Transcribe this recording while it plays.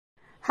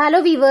Hello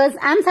viewers,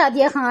 I'm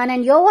Sadia Khan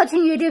and you're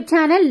watching YouTube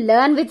channel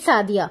Learn with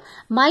Sadia.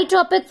 My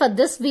topic for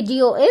this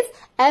video is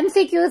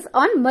MCQs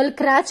on Mulk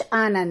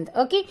Anand,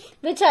 okay,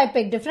 which I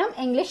picked from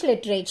English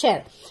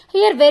literature.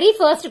 Here very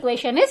first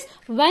question is,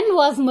 when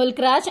was Mulk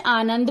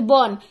Anand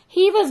born?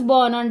 He was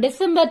born on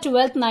December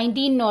 12th,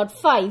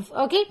 1905,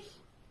 okay.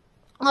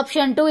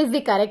 Option 2 is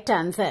the correct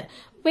answer.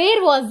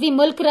 Where was the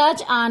Mulk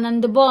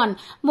Anand born?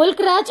 Mulk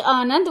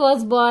Anand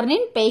was born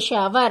in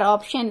Peshawar.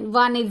 Option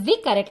 1 is the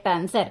correct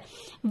answer.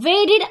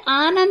 Where did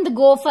Anand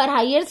go for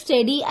higher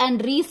study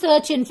and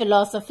research in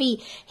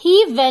philosophy?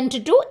 He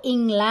went to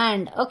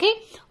England. Okay.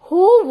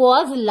 Who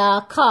was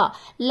Lakha?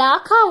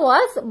 Lakha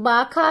was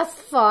Baka's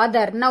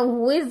father. Now,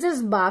 who is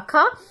this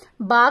Baka?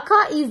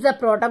 Baka is the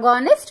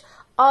protagonist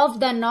of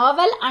the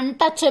novel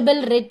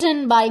Untouchable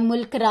written by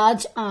Mulk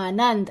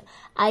Anand.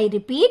 I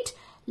repeat,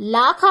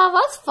 Lakha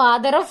was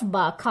father of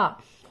Baka.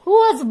 Who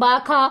was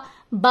Baka?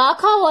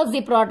 Baka was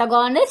the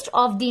protagonist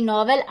of the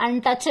novel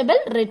Untouchable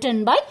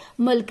written by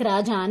Mulk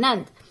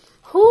Anand.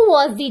 Who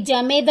was the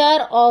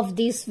Jamedar of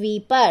the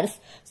sweepers?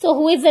 So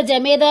who is the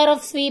Jamedar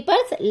of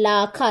sweepers?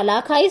 Lakha.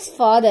 Lakha is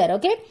father,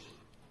 okay.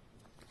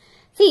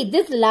 See,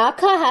 this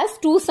Lakha has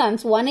two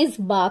sons. One is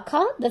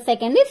Baka, the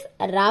second is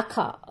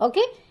Rakha,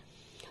 okay.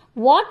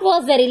 What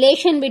was the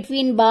relation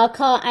between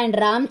Baka and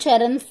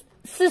Ramcharan's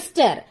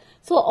sister?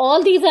 So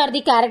all these are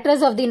the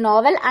characters of the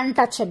novel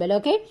Untouchable,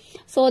 okay.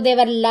 So they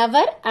were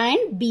lover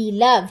and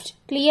beloved.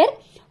 Clear?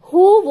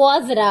 Who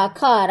was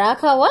Rakha?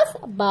 Rakha was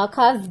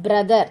Baka's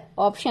brother.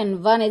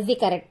 Option 1 is the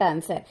correct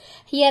answer.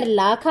 Here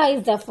Lakha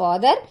is the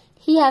father.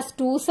 He has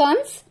two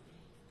sons.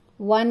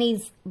 One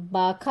is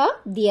Baka.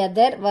 The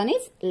other one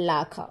is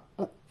Lakha.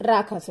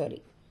 Rakha,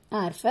 sorry.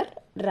 R for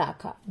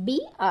Rakha.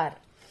 B-R.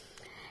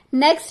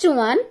 Next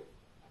one.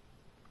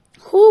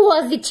 Who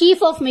was the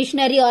chief of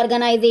missionary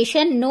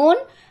organization known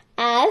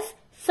as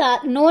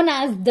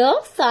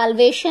the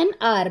Salvation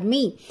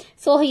Army?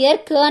 So here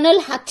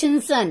Colonel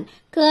Hutchinson.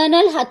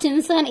 Colonel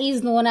Hutchinson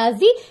is known as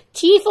the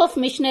chief of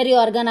missionary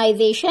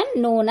organization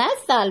known as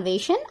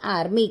Salvation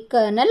Army.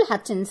 Colonel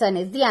Hutchinson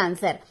is the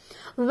answer.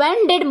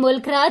 When did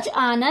Mulk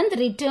Anand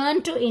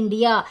return to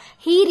India?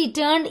 He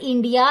returned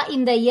India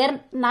in the year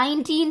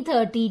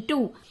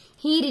 1932.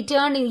 He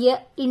returned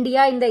India in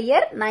the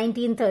year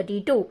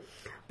 1932.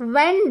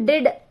 When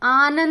did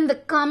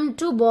Anand come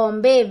to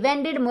Bombay?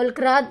 When did Mulk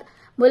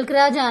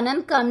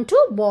Anand come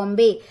to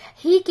Bombay?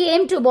 He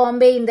came to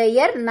Bombay in the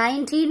year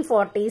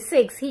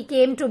 1946. He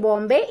came to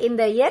Bombay in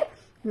the year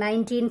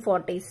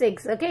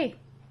 1946. Okay.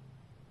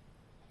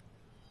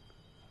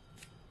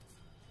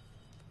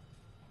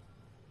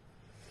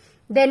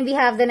 Then we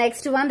have the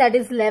next one, that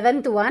is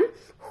 11th one.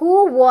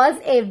 Who was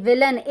a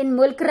villain in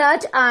Mulk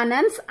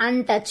Anand's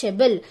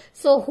Untouchable?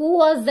 So who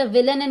was the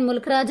villain in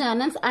Mulk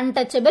Anand's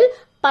Untouchable?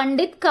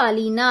 Pandit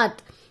Kalinath.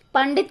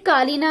 Pandit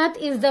Kalinath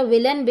is the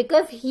villain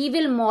because he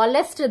will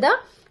molest the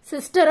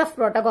sister of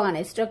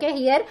protagonist. Okay,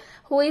 here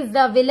who is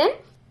the villain?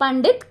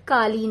 Pandit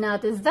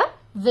Kalinath is the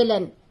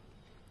villain.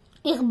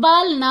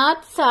 Iqbal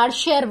Nath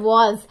Sarshar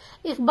was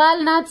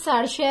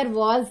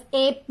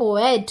a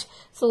poet.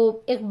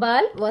 So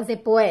Iqbal was a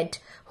poet.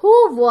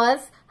 Who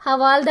was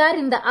Havaldar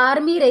in the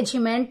army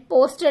regiment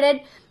posted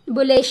at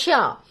Bule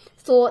Shah?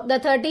 So the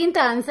 13th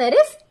answer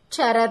is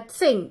Charat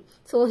Singh.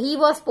 So he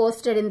was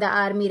posted in the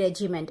army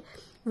regiment.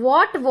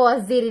 What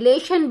was the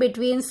relation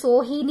between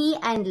Sohini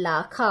and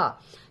Lakha?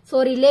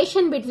 So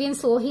relation between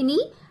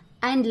Sohini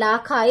and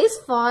Lakha is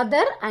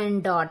father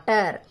and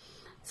daughter.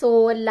 So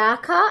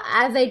Lakha,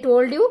 as I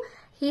told you,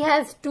 he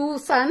has two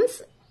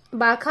sons,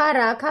 Baka,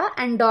 Rakha,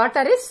 and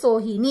daughter is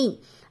Sohini.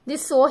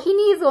 This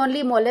Sohini is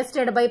only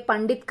molested by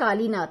Pandit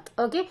Kalinath.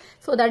 Okay,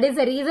 so that is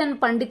the reason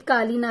Pandit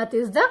Kalinath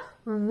is the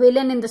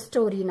villain in the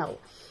story now.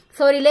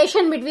 So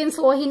relation between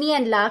Sohini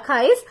and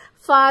Lakha is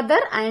father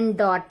and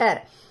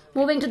daughter.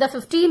 Moving to the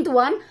 15th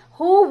one.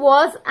 Who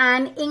was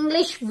an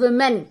English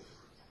woman?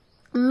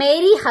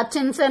 Mary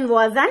Hutchinson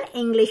was an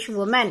English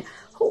woman.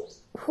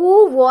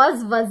 Who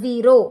was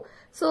Waziro?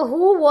 So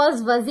who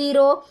was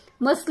Waziro?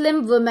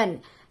 Muslim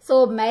woman.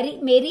 So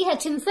Mary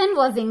Hutchinson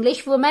was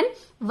English woman.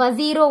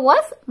 Waziro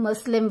was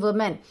Muslim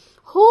woman.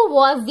 Who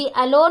was the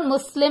alone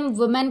Muslim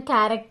woman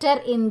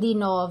character in the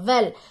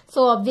novel?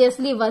 So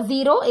obviously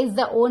Waziro is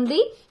the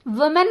only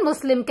woman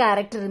Muslim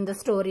character in the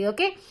story.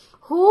 Okay.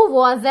 Who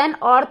was an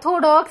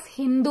Orthodox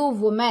Hindu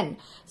woman?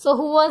 So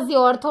who was the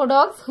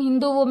Orthodox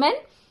Hindu woman?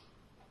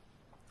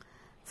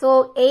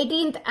 So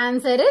 18th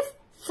answer is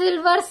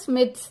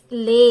Silversmith's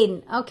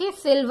Lane. Okay,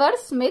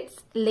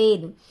 Silversmith's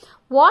Lane.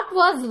 What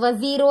was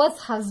Waziro's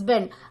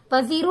husband?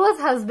 Waziro's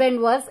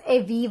husband was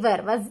a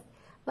weaver.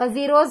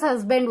 Waziro's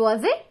husband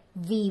was a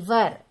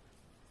weaver.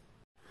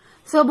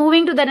 So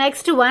moving to the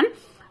next one.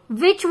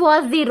 Which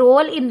was the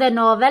role in the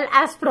novel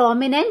as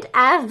prominent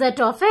as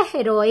that of a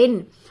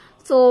heroine?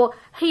 So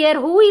here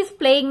who is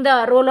playing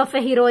the role of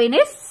a heroine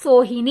is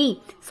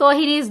Sohini.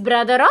 Sohini is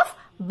brother of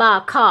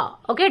Baka.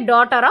 Okay,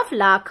 daughter of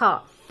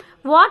Lakha.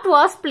 What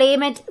was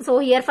playmate? So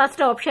here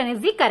first option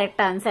is the correct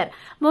answer.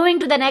 Moving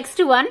to the next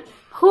one.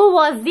 Who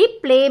was the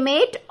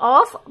playmate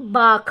of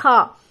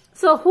Baka?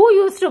 So who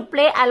used to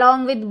play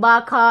along with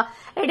Baka?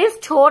 It is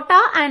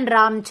Chota and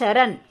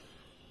Ramcharan.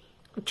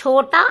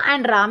 Chota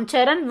and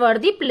Ramcharan were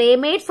the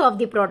playmates of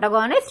the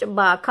protagonist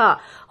Baka.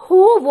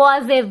 Who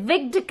was a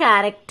wigged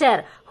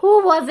character?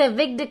 Who was a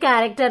wigged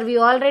character? We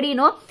already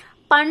know.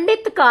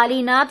 Pandit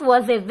Kalinath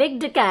was a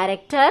wigged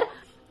character.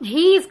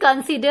 He is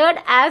considered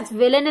as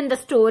villain in the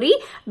story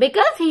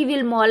because he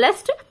will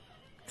molest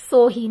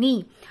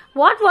Sohini.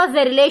 What was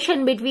the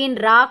relation between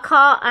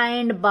Rakha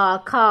and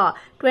Baka?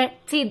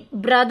 See,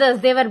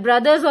 brothers. They were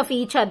brothers of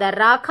each other.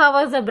 Rakha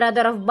was the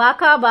brother of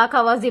Baka.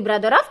 Baka was the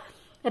brother of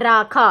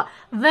Rakha.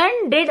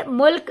 When did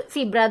Mulk,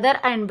 see, brother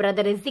and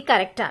brother is the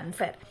correct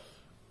answer.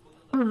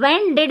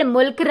 When did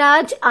Mulk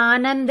Raj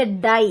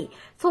Anand die?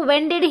 So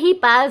when did he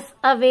pass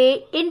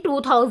away? In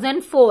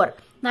 2004.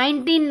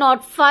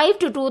 1905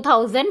 to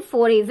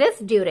 2004 is his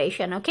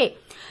duration. Okay.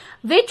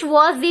 Which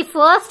was the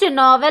first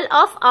novel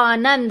of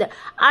Anand?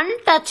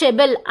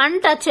 Untouchable.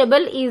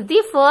 Untouchable is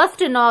the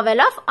first novel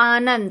of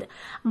Anand.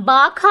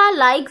 Baka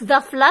likes the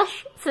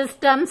flush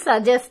system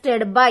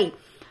suggested by.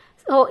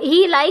 So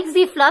he likes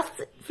the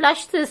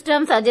flush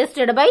system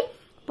suggested by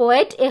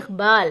poet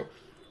Iqbal.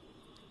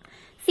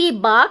 See,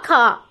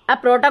 Baka, a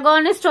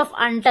protagonist of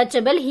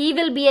Untouchable, he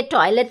will be a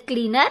toilet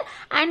cleaner,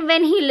 and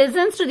when he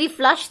listens to the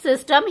flush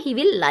system, he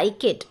will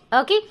like it.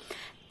 Okay.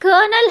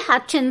 Colonel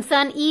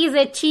Hutchinson is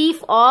a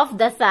chief of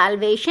the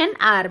Salvation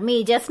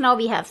Army. Just now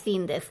we have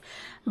seen this.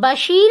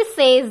 Bashir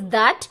says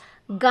that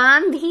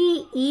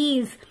Gandhi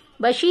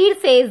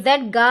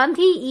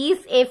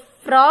is a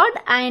fraud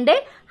and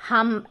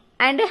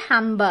a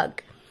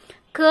humbug.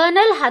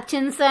 Colonel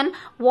Hutchinson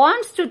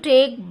wants to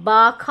take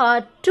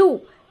Baka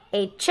to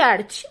a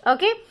church.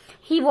 Okay.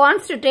 He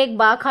wants to take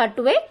Baka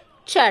to a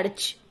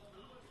church.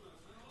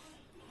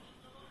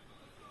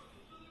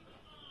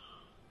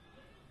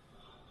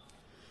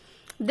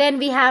 Then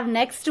we have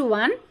next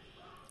one.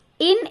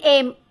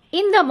 In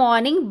the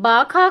morning,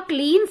 Baka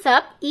cleans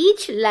up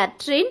each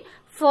latrine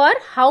for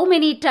how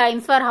many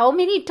times? For how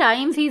many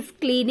times he is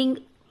cleaning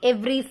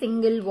every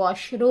single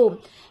washroom?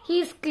 He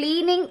is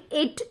cleaning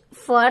it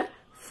for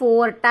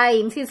 4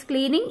 times. He is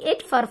cleaning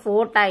it for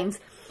 4 times.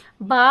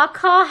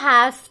 Baka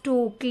has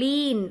to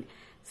clean.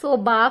 So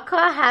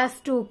Baka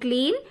has to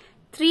clean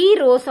 3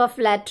 rows of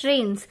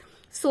latrines.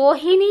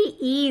 Sohini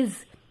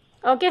is.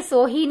 Okay,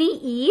 Sohini,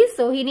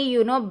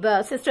 you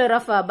know, sister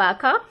of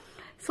Baka.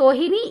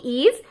 Sohini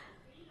is,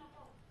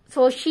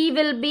 so she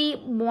will be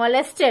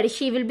molested.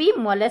 She will be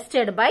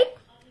molested by,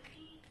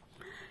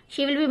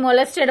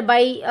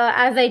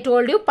 as I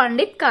told you,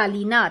 Pandit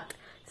Kalinath.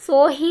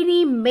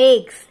 Sohini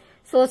makes.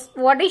 So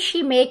what is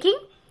she making?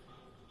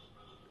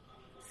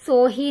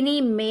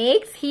 Sohini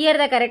makes. Here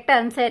the correct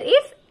answer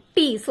is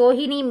tea.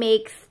 Sohini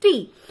makes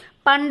tea.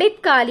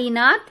 Pandit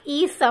Kalinath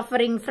is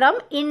suffering from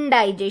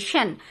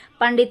indigestion.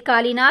 Pandit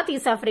Kalinath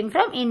is suffering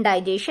from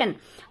indigestion.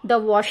 The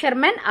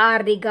washermen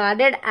are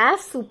regarded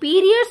as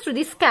superiors to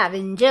the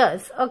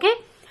scavengers. Okay.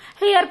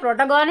 Here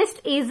protagonist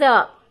is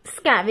a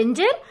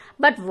scavenger,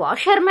 but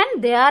washermen,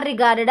 they are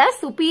regarded as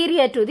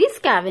superior to the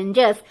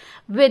scavengers.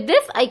 With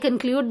this, I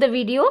conclude the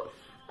video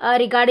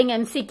regarding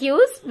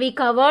MCQs. We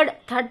covered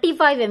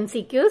 35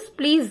 MCQs.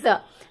 Please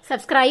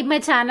subscribe my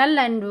channel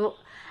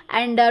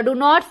and do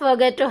not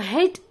forget to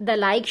hit the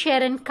like,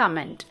 share and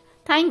comment.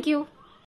 Thank you.